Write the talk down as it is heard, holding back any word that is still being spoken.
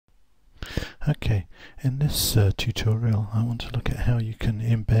Okay, in this tutorial I want to look at how you can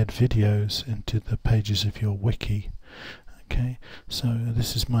embed videos into the pages of your wiki. Okay, so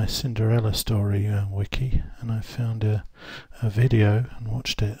this is my Cinderella story wiki, and I found a video and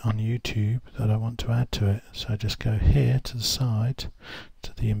watched it on YouTube that I want to add to it. So I just go here to the side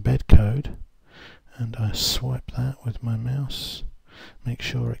to the embed code and I swipe that with my mouse, make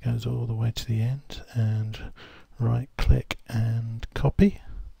sure it goes all the way to the end, and right click and copy.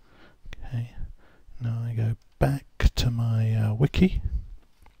 Okay, now I go back to my wiki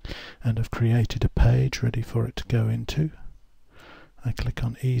and I've created a page ready for it to go into. I click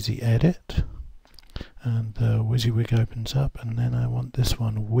on Easy Edit and the WYSIWYG opens up, and then I want this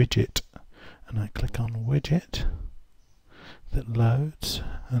one, widget, and I click on widget. That loads,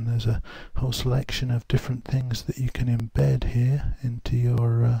 and there's a whole selection of different things that you can embed here into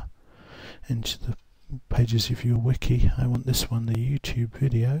your into the pages of your wiki. I want this one, the YouTube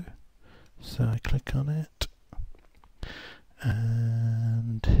video, so I click on it,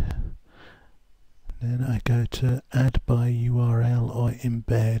 and then I go to add by URL or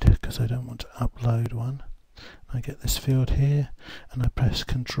embed because I don't want to upload one. I get this field here and I press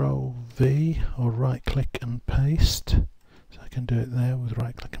Ctrl V or right click and paste. So I can do it there with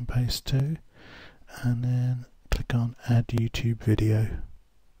right click and paste too, and then click on add YouTube video.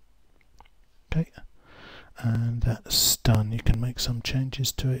 Okay, and that's done. You can make some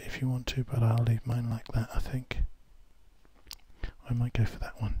changes to it if you want to, but I'll leave mine like that, I think. I might go for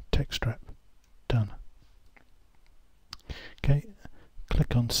that one, text wrap. Done. Okay,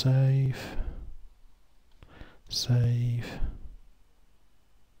 click on save, save,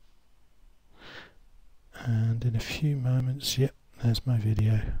 and in a few moments, yep, there's my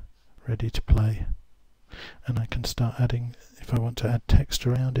video ready to play. And I can start adding, if I want to add text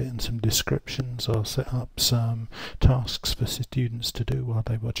around it and some descriptions, or set up some tasks for students to do while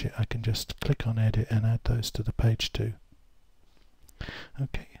they watch it, I can just click on edit and add those to the page too.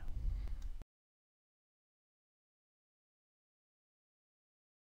 Okay,